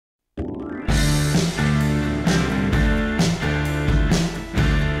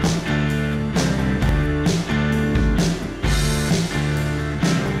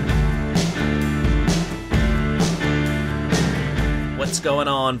going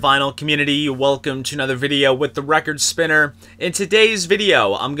on, vinyl community? Welcome to another video with the Record Spinner. In today's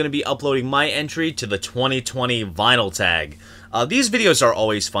video, I'm going to be uploading my entry to the 2020 vinyl tag. These videos are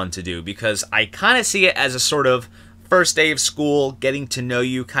always fun to do because I kind of see it as a sort of first day of school, getting to know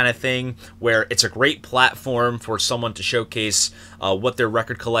you kind of thing, where it's a great platform for someone to showcase what their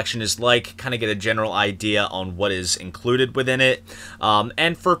record collection is like, kind of get a general idea on what is included within it.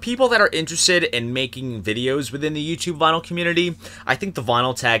 And for people that are interested in making videos within the YouTube vinyl community, I think the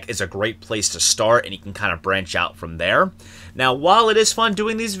vinyl tag is a great place to start, and you can kind of branch out from there. Now, while it is fun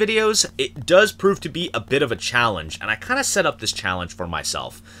doing these videos, it does prove to be a bit of a challenge, and I kind of set up this challenge for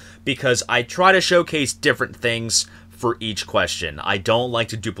myself because I try to showcase different things for each question. I don't like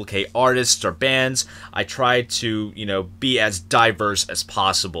to duplicate artists or bands. I try to, be as diverse as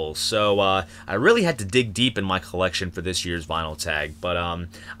possible. So I really had to dig deep in my collection for this year's vinyl tag, but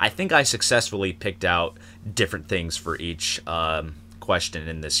I think I successfully picked out different things for each question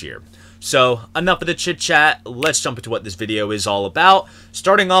in this year. So enough of the chit chat. Let's jump into what this video is all about.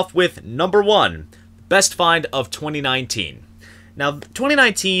 Starting off with number 1, best find of 2019. Now,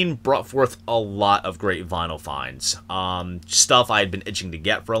 2019 brought forth a lot of great vinyl finds. Stuff I had been itching to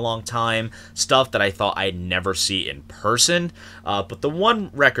get for a long time, stuff that I thought I'd never see in person. But the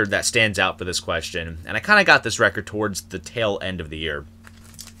one record that stands out for this question, and I kind of got this record towards the tail end of the year,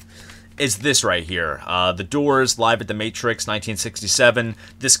 is this right here. The Doors, Live at the Matrix, 1967.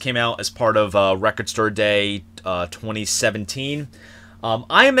 This came out as part of Record Store Day 2017.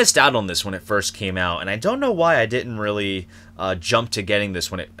 I missed out on this when it first came out, and I don't know why I didn't really jump to getting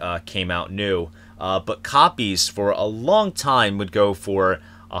this when it came out new. But copies for a long time would go for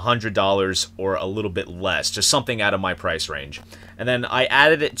 $100 or a little bit less, just something out of my price range. And then I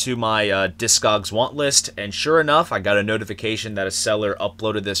added it to my Discogs want list, and sure enough, I got a notification that a seller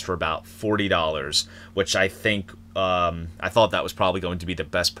uploaded this for about $40, which I think I thought that was probably going to be the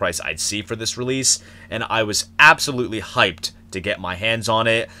best price I'd see for this release, and I was absolutely hyped to get my hands on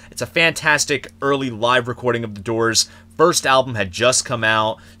it. It's a fantastic early live recording of the Doors. First album had just come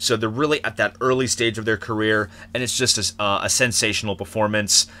out, so they're really at that early stage of their career, and it's just a sensational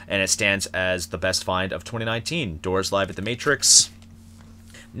performance, and it stands as the best find of 2019, Doors Live at the Matrix.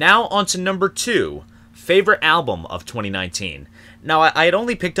 Now on to number 2, favorite album of 2019. Now, I had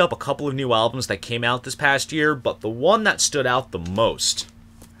only picked up a couple of new albums that came out this past year, but the one that stood out the most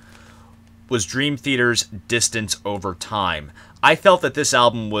was Dream Theater's Distance Over Time. I felt that this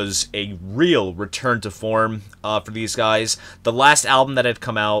album was a real return to form for these guys. The last album that had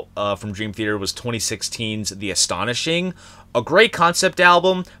come out from Dream Theater was 2016's The Astonishing. A great concept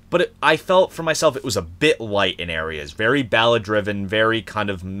album, but I felt for myself it was a bit light in areas. Very ballad-driven, very kind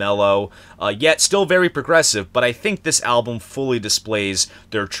of mellow, yet still very progressive. But I think this album fully displays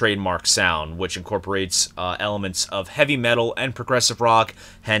their trademark sound, which incorporates elements of heavy metal and progressive rock,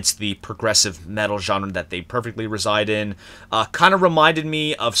 hence the progressive metal genre that they perfectly reside in. Kind of reminded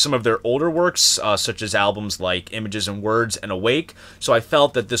me of some of their older works, such as albums like Images and Words and Awake. So I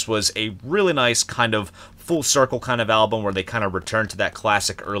felt that this was a really nice kind of full circle kind of album where they kind of returned to that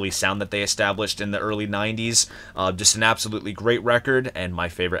classic early sound that they established in the early 90s. Just an absolutely great record and my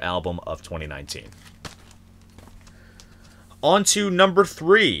favorite album of 2019. On to number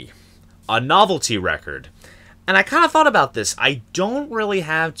 3, a novelty record. And I kind of thought about this. I don't really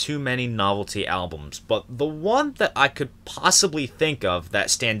have too many novelty albums, but the one that I could possibly think of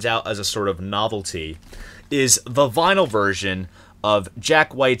that stands out as a sort of novelty is the vinyl version of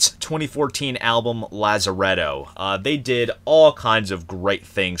Jack White's 2014 album Lazaretto. They did all kinds of great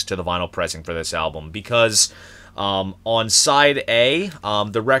things to the vinyl pressing for this album because on side A,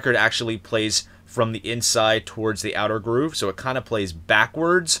 the record actually plays from the inside towards the outer groove, so it kind of plays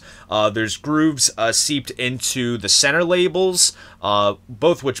backwards. There's grooves seeped into the center labels,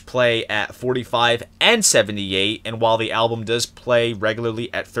 both which play at 45 and 78, and while the album does play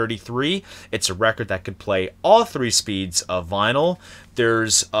regularly at 33, it's a record that could play all 3 speeds of vinyl.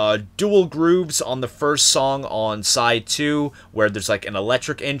 There's dual grooves on the first song on side 2, where there's like an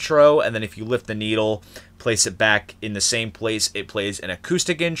electric intro, and then if you lift the needle, place it back in the same place, it plays an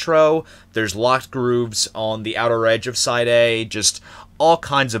acoustic intro. There's locked grooves on the outer edge of side A, just all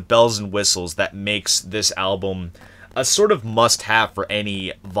kinds of bells and whistles that makes this album a sort of must-have for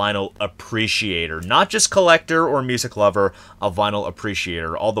any vinyl appreciator, not just collector or music lover, a vinyl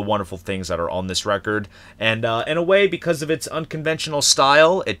appreciator. All the wonderful things that are on this record, and in a way, because of its unconventional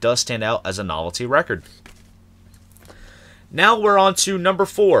style, it does stand out as a novelty record. Now we're on to number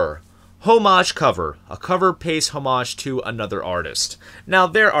 4, Homage cover. A cover pays homage to another artist. Now,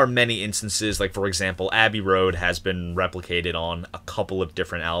 there are many instances, like for example, Abbey Road has been replicated on a couple of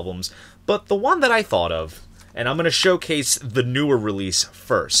different albums, but the one that I thought of and I'm going to showcase the newer release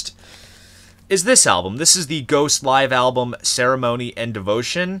first, is this album. This is the Ghost live album, Ceremony and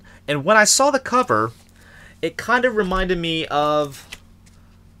Devotion, and when I saw the cover, it kind of reminded me of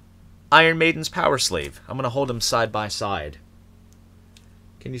Iron Maiden's Power Slave. I'm going to hold them side by side.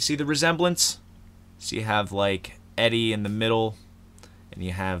 Can you see the resemblance? So you have like Eddie in the middle, and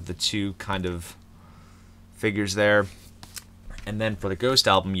you have the two kind of figures there. And then for the Ghost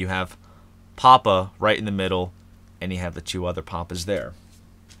album, you have Papa right in the middle, and you have the two other Papas there.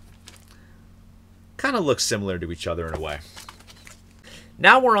 Kind of looks similar to each other in a way.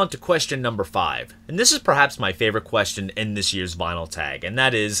 Now we're on to question number 5, and this is perhaps my favorite question in this year's vinyl tag, and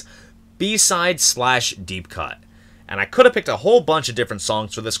that is B-side/deep cut. And I could have picked a whole bunch of different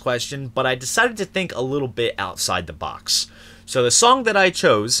songs for this question, but I decided to think a little bit outside the box. So the song that I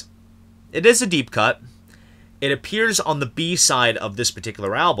chose, it is a deep cut. It appears on the B-side of this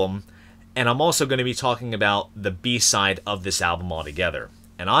particular album, and I'm also going to be talking about the B-side of this album altogether.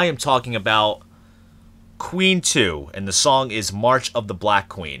 And I am talking about Queen 2, and the song is March of the Black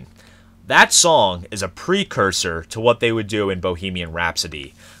Queen. That song is a precursor to what they would do in Bohemian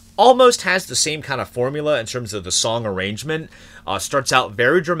Rhapsody. Almost has the same kind of formula in terms of the song arrangement. Starts out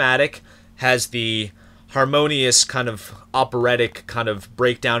very dramatic, has the harmonious kind of operatic kind of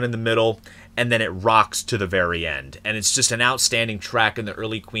breakdown in the middle, and then it rocks to the very end. And it's just an outstanding track in the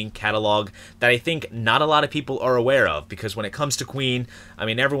early Queen catalog that I think not a lot of people are aware of, because when it comes to Queen, I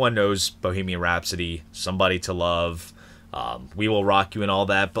mean, everyone knows Bohemian Rhapsody, Somebody to Love, We Will Rock You and all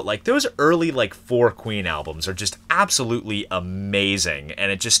that, but like those early like 4 Queen albums are just absolutely amazing,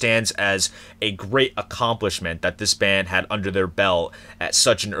 and it just stands as a great accomplishment that this band had under their belt at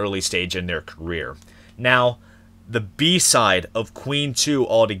such an early stage in their career. Now, the B-side of Queen 2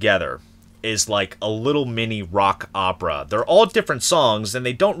 altogether is like a little mini rock opera. They're all different songs, and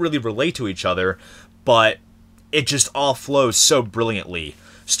they don't really relate to each other, but it just all flows so brilliantly.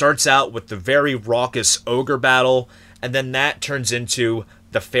 Starts out with the very raucous ogre battle, and then that turns into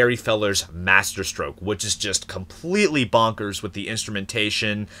the Fairy Feller's masterstroke, which is just completely bonkers with the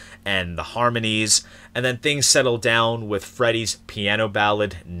instrumentation and the harmonies. And then things settle down with Freddie's piano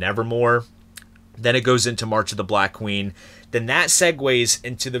ballad, Nevermore. Then it goes into March of the Black Queen. Then that segues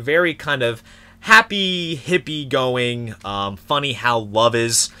into the very kind of happy, hippie going, funny how love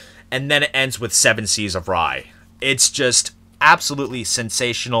is. And then it ends with Seven Seas of Rye. It's just absolutely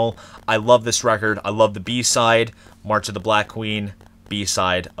sensational. I love this record. I love the B-side, March of the Black Queen,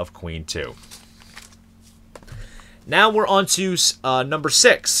 B-side of Queen 2. Now we're on to number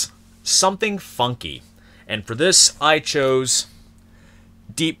 6, Something Funky. And for this, I chose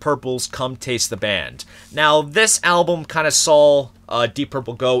Deep Purple's Come Taste the Band. Now, this album kind of saw Deep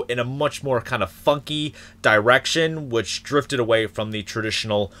Purple go in a much more kind of funky direction, which drifted away from the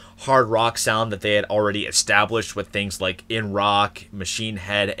traditional hard rock sound that they had already established with things like In Rock, Machine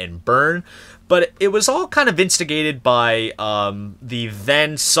Head, and Burn. But it was all kind of instigated by the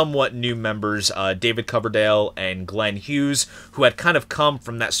then somewhat new members, David Coverdale and Glenn Hughes, who had kind of come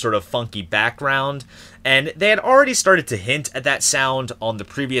from that sort of funky background. And they had already started to hint at that sound on the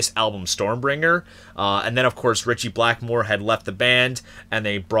previous album, Stormbringer. And then, of course, Ritchie Blackmore had left the band, and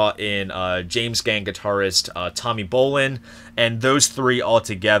they brought in James Gang guitarist Tommy Bolin. And those three all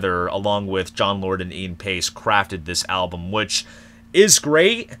together, along with John Lord and Ian Pace, crafted this album, which is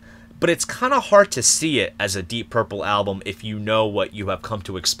great, but it's kind of hard to see it as a Deep Purple album if you know what you have come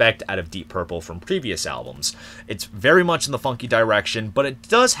to expect out of Deep Purple from previous albums. It's very much in the funky direction, but it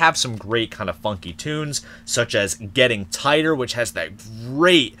does have some great kind of funky tunes, such as Getting Tighter, which has that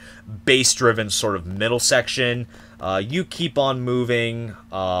great bass-driven sort of middle section. You Keep On Moving,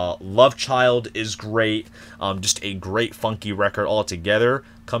 Love Child is great, just a great funky record altogether.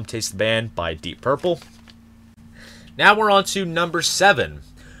 Come Taste the Band by Deep Purple. Now we're on to number 7.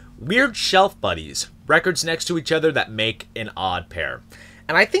 Weird Shelf Buddies, records next to each other that make an odd pair.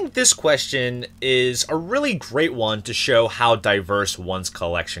 And I think this question is a really great one to show how diverse one's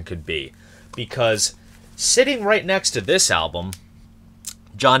collection could be. Because sitting right next to this album,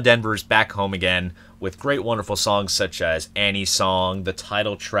 John Denver's Back Home Again, with great wonderful songs such as Annie's Song, the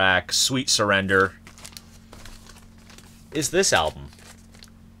title track, Sweet Surrender, is this album.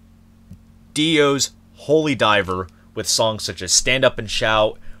 Dio's Holy Diver, with songs such as Stand Up and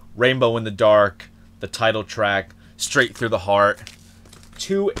Shout, Rainbow in the Dark, the title track, Straight Through the Heart.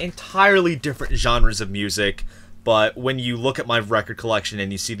 Two entirely different genres of music, but when you look at my record collection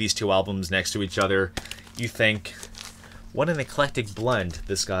and you see these two albums next to each other, you think, what an eclectic blend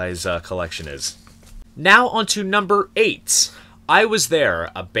this guy's collection is. Now on to number 8. I Was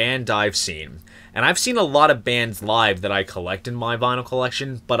There, a band I've seen. And I've seen a lot of bands live that I collect in my vinyl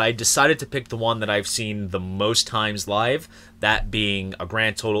collection, but I decided to pick the one that I've seen the most times live, that being a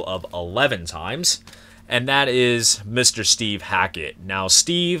grand total of 11 times. And that is Mr. Steve Hackett. Now,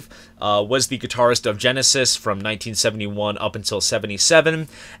 Steve was the guitarist of Genesis from 1971 up until 77,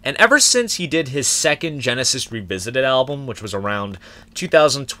 and ever since he did his second Genesis Revisited album, which was around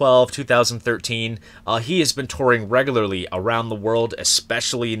 2012, 2013, he has been touring regularly around the world,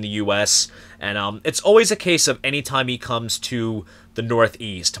 especially in the US, and it's always a case of anytime he comes to the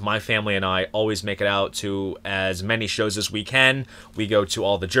Northeast, my family and I always make it out to as many shows as we can. We go to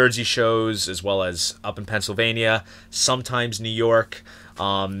all the Jersey shows, as well as up in Pennsylvania, sometimes New York.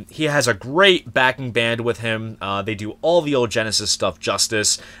 He has a great backing band with him. They do all the old Genesis stuff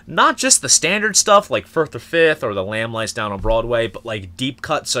justice. Not just the standard stuff like Firth or Fifth or The Lamb Lies Down on Broadway, but like deep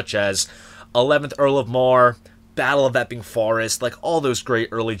cuts such as 11th Earl of Mar, Battle of Epping Forest, like all those great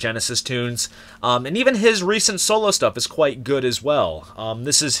early Genesis tunes. And even his recent solo stuff is quite good as well.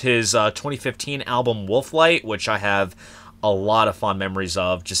 This is his 2015 album Wolflight, which I have a lot of fond memories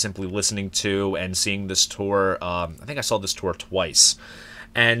of, just simply listening to and seeing this tour. I think I saw this tour twice.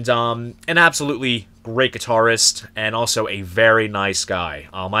 And an absolutely great guitarist, and also a very nice guy.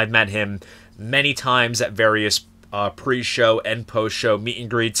 I've met him many times at various pre-show and post-show meet and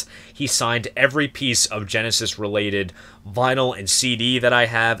greets. He signed every piece of Genesis-related vinyl and CD that I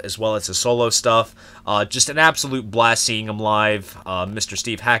have, as well as his solo stuff. Just an absolute blast seeing him live. Mr.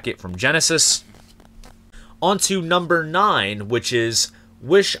 Steve Hackett from Genesis. On to number 9, which is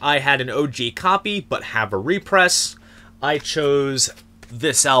Wish I Had an OG Copy, but Have a Repress. I chose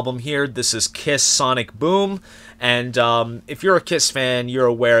this album here. This is Kiss Sonic Boom. And if you're a Kiss fan, you're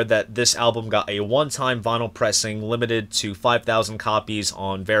aware that this album got a one-time vinyl pressing limited to 5,000 copies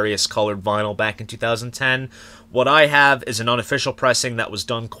on various colored vinyl back in 2010. What I have is an unofficial pressing that was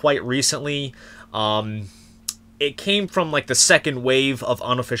done quite recently. It came from like the second wave of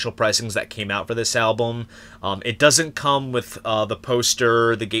unofficial pressings that came out for this album. It doesn't come with the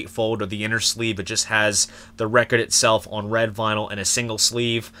poster, the gatefold, or the inner sleeve. It just has the record itself on red vinyl and a single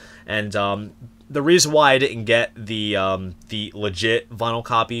sleeve. And the reason why I didn't get the legit vinyl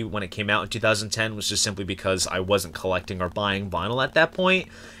copy when it came out in 2010 was just simply because I wasn't collecting or buying vinyl at that point.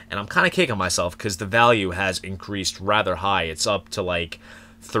 And I'm kind of kicking myself because the value has increased rather high. It's up to like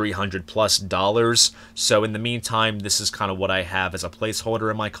 $300+. So in the meantime, this is kind of what I have as a placeholder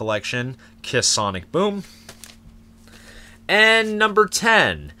in my collection. Kiss Sonic Boom. And number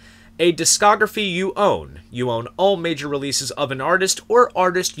 10, a discography you own. You own all major releases of an artist or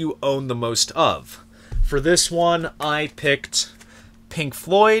artist you own the most of. For this one, I picked Pink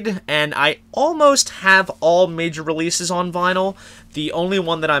Floyd, and I almost have all major releases on vinyl. The only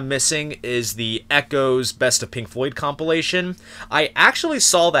one that I'm missing is the Echoes Best of Pink Floyd compilation. I actually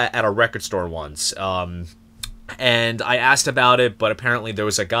saw that at a record store once, and I asked about it, but apparently there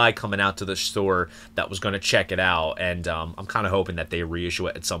was a guy coming out to the store that was going to check it out, and I'm kind of hoping that they reissue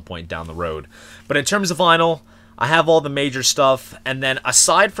it at some point down the road. But in terms of vinyl, I have all the major stuff, and then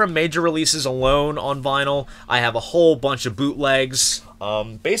aside from major releases alone on vinyl, I have a whole bunch of bootlegs.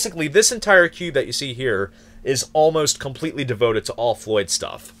 Basically, this entire queue that you see here is almost completely devoted to all Floyd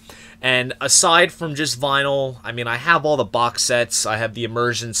stuff. And aside from just vinyl, I mean, I have all the box sets, I have the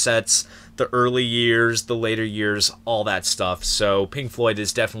immersion sets, the early years, the later years, all that stuff. So Pink Floyd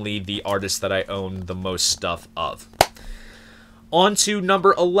is definitely the artist that I own the most stuff of. On to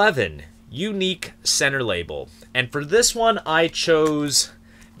number 11. Unique center label. And for this one, I chose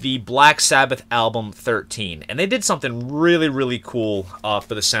the Black Sabbath album 13. And they did something really, really cool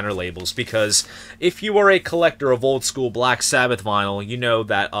for the center labels, because if you are a collector of old school Black Sabbath vinyl, you know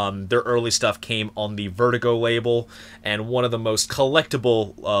that their early stuff came on the Vertigo label, and one of the most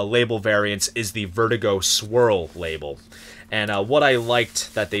collectible label variants is the Vertigo Swirl label. And what I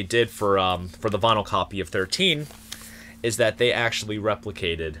liked that they did for the vinyl copy of 13 is that they actually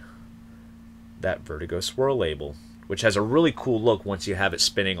replicated that Vertigo Swirl label, which has a really cool look once you have it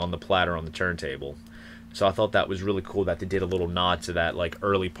spinning on the platter on the turntable. So I thought that was really cool that they did a little nod to that like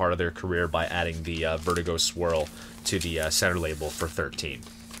early part of their career by adding the Vertigo Swirl to the center label for 13.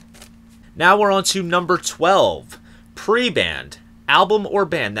 Now we're on to number 12, Preband, album or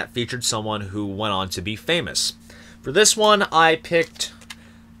band that featured someone who went on to be famous. For this one, I picked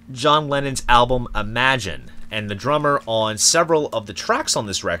John Lennon's album Imagine. And the drummer on several of the tracks on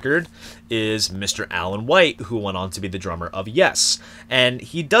this record is Mr. Alan White, who went on to be the drummer of Yes. And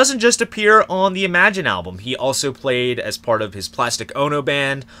he doesn't just appear on the Imagine album. He also played as part of his Plastic Ono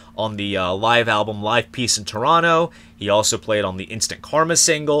band on the live album Live Peace in Toronto. He also played on the Instant Karma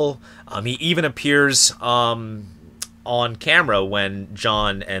single. He even appears on camera when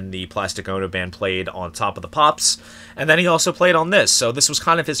John and the Plastic Ono Band played on Top of the Pops, and then he also played on this. So this was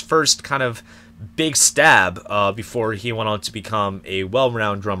kind of his first kind of big stab before he went on to become a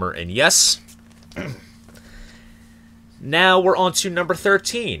well-renowned drummer in Yes. Now we're on to number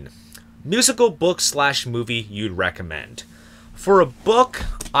 13. Musical book / movie you'd recommend. For a book,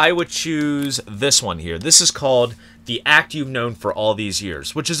 I would choose this one here. This is called The Act You've Known for All These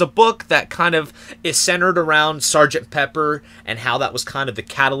Years, which is a book that kind of is centered around Sgt. Pepper and how that was kind of the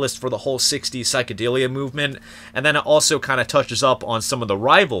catalyst for the whole 60s psychedelia movement. And then it also kind of touches up on some of the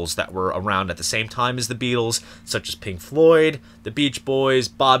rivals that were around at the same time as the Beatles, such as Pink Floyd, the Beach Boys,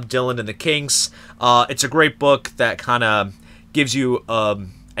 Bob Dylan, and the Kinks. It's a great book that kind of gives you a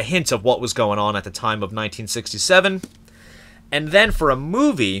hint of what was going on at the time of 1967. And then for a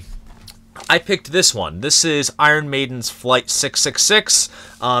movie, I picked this one. This is Iron Maiden's Flight 666.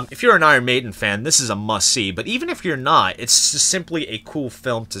 If you're an Iron Maiden fan, this is a must-see. But even if you're not, it's just simply a cool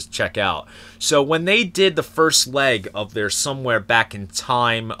film to check out. So when they did the first leg of their Somewhere Back in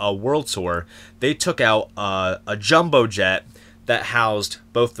Time world tour, they took out a jumbo jet that housed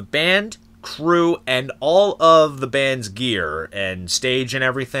both the band, crew, and all of the band's gear and stage and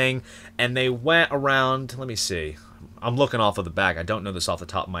everything. And they went around, let me see. I'm looking off of the back. I don't know this off the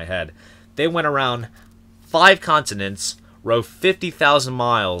top of my head. They went around 5 continents, rode 50,000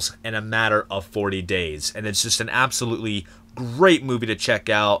 miles in a matter of 40 days. And it's just an absolutely great movie to check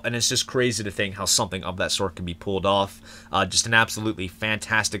out. And it's just crazy to think how something of that sort can be pulled off. Just an absolutely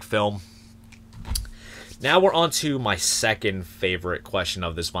fantastic film. Now we're on to my second favorite question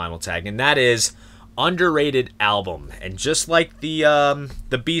of this vinyl tag. And that is underrated album. And just like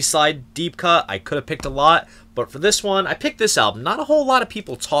the B-side deep cut, I could have picked a lot. But for this one, I picked this album. Not a whole lot of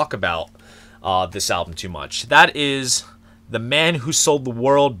people talk about this album too much. That is The Man Who Sold the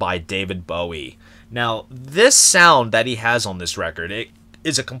World by David Bowie. Now, this sound that he has on this record, it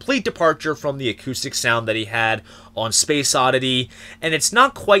is a complete departure from the acoustic sound that he had on Space Oddity, and it's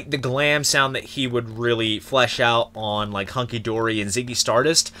not quite the glam sound that he would really flesh out on like Hunky Dory and Ziggy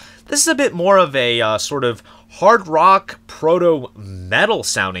Stardust. This is a bit more of a sort of hard rock, proto-metal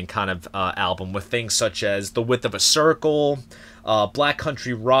sounding kind of album with things such as The Width of a Circle, Black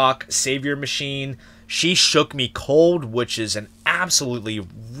Country Rock, Savior Machine, She Shook Me Cold, which is an absolutely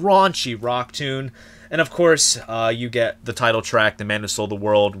raunchy rock tune. And of course, you get the title track, The Man Who Sold the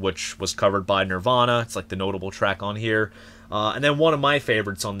World, which was covered by Nirvana. It's like the notable track on here. And then one of my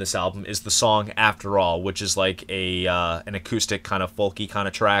favorites on this album is the song After All, which is like an acoustic kind of folky kind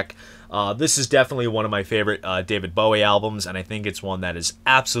of track. This is definitely one of my favorite David Bowie albums, and I think it's one that is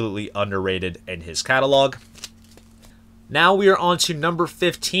absolutely underrated in his catalog. Now we are on to number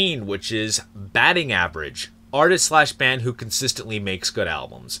 15, which is Batting Average, artist / band who consistently makes good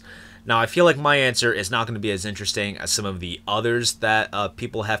albums. Now, I feel like my answer is not going to be as interesting as some of the others that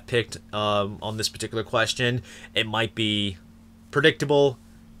people have picked on this particular question. It might be predictable,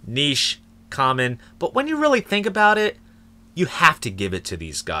 niche, common, but when you really think about it, you have to give it to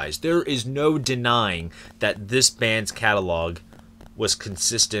these guys. There is no denying that this band's catalog was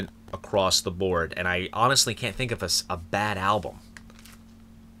consistent across the board, and I honestly can't think of a bad album.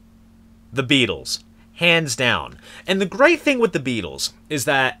 The Beatles, hands down. And the great thing with the Beatles is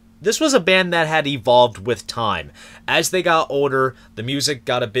that this was a band that had evolved with time. As they got older, the music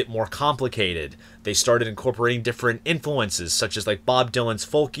got a bit more complicated. They started incorporating different influences, such as like Bob Dylan's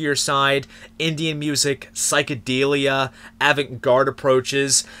folkier side, Indian music, psychedelia, avant-garde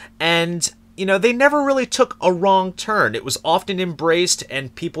approaches, and you know, they never really took a wrong turn. It was often embraced,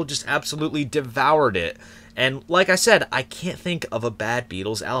 and people just absolutely devoured it. And like I said, I can't think of a bad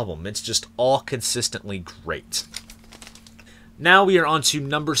Beatles album. It's just all consistently great. Now we are on to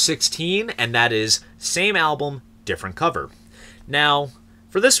number 16, and that is same album, different cover. Now,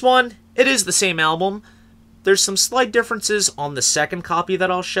 for this one, it is the same album. There's some slight differences on the second copy that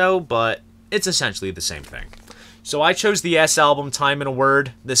I'll show, but it's essentially the same thing. So I chose the S album, Time in a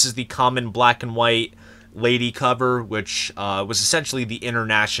Word. This is the common black and white lady cover, which was essentially the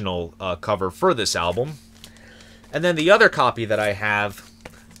international cover for this album. And then the other copy that I have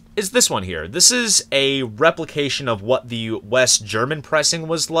is this one here. This is a replication of what the West German pressing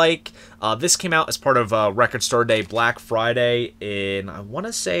was like. This came out as part of Record Store Day Black Friday in, I want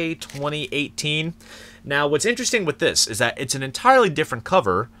to say, 2018. Now, what's interesting with this is that it's an entirely different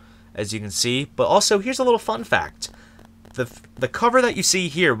cover, as you can see, but also here's a little fun fact. The cover that you see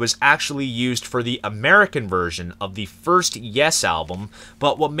here was actually used for the American version of the first Yes album,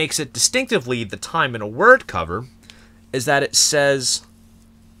 but what makes it distinctively the Time in a Word cover is that it says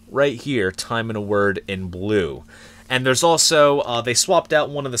right here, Time in a Word in blue. And there's also, they swapped out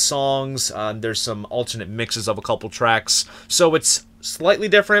one of the songs. There's some alternate mixes of a couple tracks. So it's slightly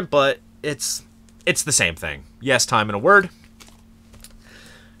different, but it's the same thing. Yes, time and a word.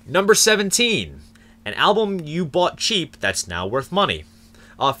 Number 17. An album you bought cheap that's now worth money.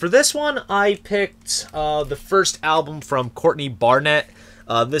 For this one, I picked the first album from Courtney Barnett.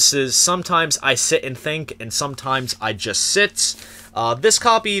 This is Sometimes I Sit and Think, and Sometimes I Just Sit. This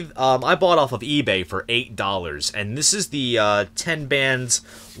copy I bought off of eBay for $8, and this is the 10 bands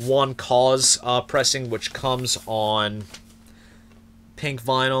 1 cause pressing, which comes on pink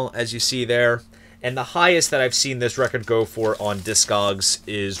vinyl, as you see there. And the highest that I've seen this record go for on Discogs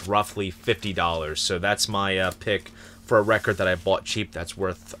is roughly $50. So that's my pick for a record that I bought cheap that's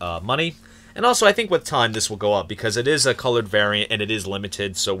worth money. And also, I think with time this will go up because it is a colored variant and it is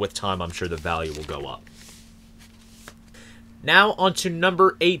limited. So with time, I'm sure the value will go up. Now on to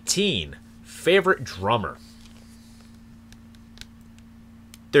number 18, favorite drummer.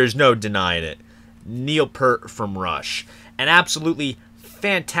 There's no denying it. Neil Peart from Rush. An absolutely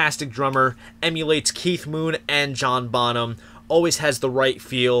fantastic drummer, emulates Keith Moon and John Bonham, always has the right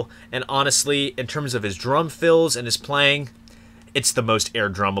feel, and honestly, in terms of his drum fills and his playing, it's the most air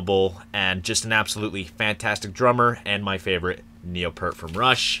drummable, and just an absolutely fantastic drummer, and my favorite, Neil Peart from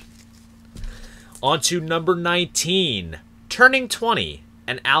Rush. On to number 19, Turning 20,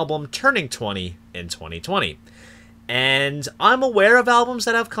 an album turning 20 in 2020. And I'm aware of albums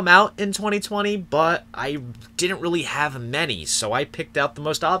that have come out in 2020, but I didn't really have many, so I picked out the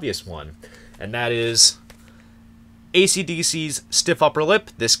most obvious one. And that is AC/DC's Stiff Upper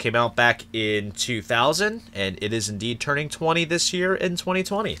Lip. This came out back in 2000, and it is indeed turning 20 this year in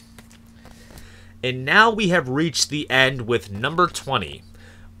 2020. And now we have reached the end with number 20.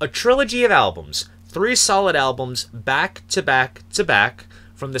 A trilogy of albums, 3 solid albums, back to back to back,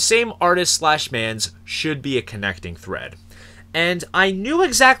 from the same artist/bands should be a connecting thread. And I knew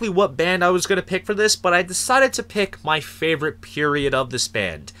exactly what band I was going to pick for this, but I decided to pick my favorite period of this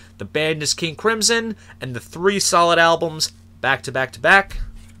band. The band is King Crimson, and the 3 solid albums, back to back to back,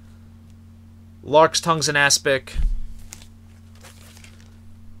 Larks, Tongues, and Aspic,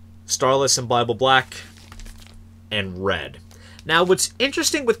 Starless and Bible Black, and Red. Now, what's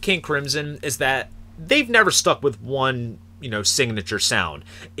interesting with King Crimson is that they've never stuck with one signature sound.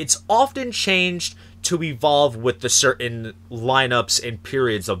 It's often changed to evolve with the certain lineups and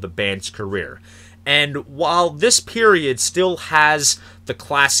periods of the band's career. And while this period still has the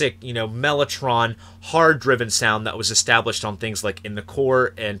classic, Mellotron, hard-driven sound that was established on things like In the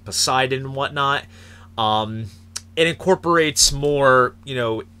Core and Poseidon and whatnot, it incorporates more,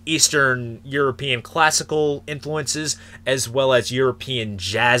 Eastern European classical influences as well as European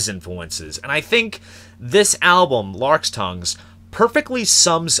jazz influences. And I think this album, Lark's Tongues, perfectly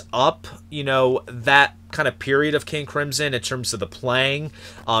sums up, that kind of period of King Crimson in terms of the playing.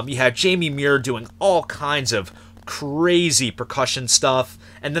 You have Jamie Muir doing all kinds of crazy percussion stuff,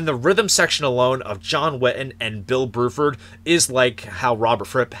 and then the rhythm section alone of John Wetton and Bill Bruford is, like how Robert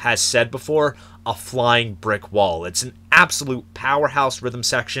Fripp has said before, a flying brick wall. It's an absolute powerhouse rhythm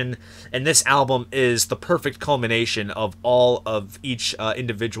section, and this album is the perfect culmination of all of each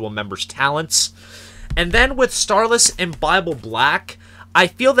individual member's talents. And then with Starless and Bible Black, I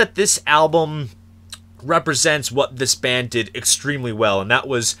feel that this album represents what this band did extremely well, and that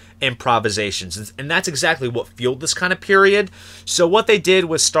was improvisations. And that's exactly what fueled this kind of period. So what they did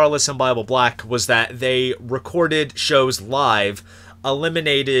with Starless and Bible Black was that they recorded shows live,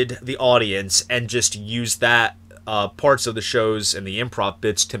 eliminated the audience, and just used that parts of the shows and the improv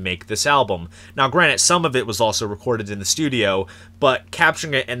bits to make this album. Now, granted, some of it was also recorded in the studio, but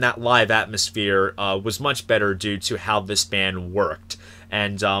capturing it in that live atmosphere was much better due to how this band worked.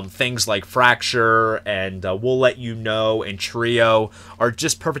 And things like Fracture and We'll Let You Know and Trio are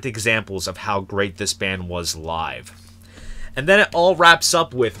just perfect examples of how great this band was live. And then it all wraps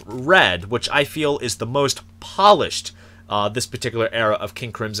up with Red, which I feel is the most polished this particular era of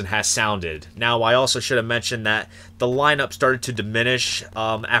King Crimson has sounded. Now, I also should have mentioned that the lineup started to diminish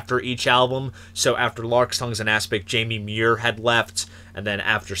after each album. So after Larks, Tongues, and Aspic, Jamie Muir had left. And then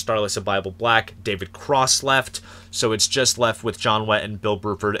after Starless and Bible Black, David Cross left. So it's just left with John Wetton, Bill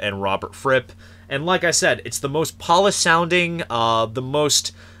Bruford, and Robert Fripp. And like I said, it's the most polished sounding, the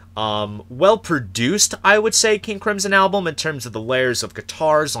most well-produced, I would say, King Crimson album in terms of the layers of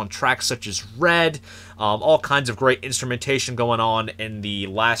guitars on tracks such as Red, all kinds of great instrumentation going on in the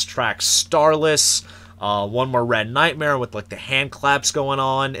last track, Starless, One More Red Nightmare with like the hand claps going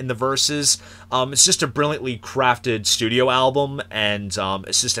on in the verses. It's just a brilliantly crafted studio album, and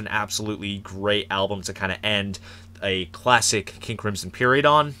it's just an absolutely great album to kind of end a classic King Crimson period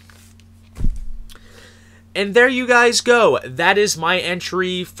on. And there you guys go. That is my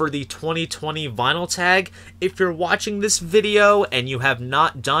entry for the 2020 vinyl tag. If you're watching this video and you have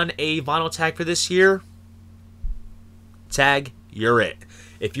not done a vinyl tag for this year, tag, you're it.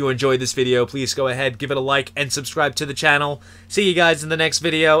 If you enjoyed this video, please go ahead, give it a like, and subscribe to the channel. See you guys in the next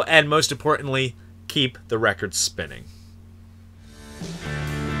video, and most importantly, keep the records spinning.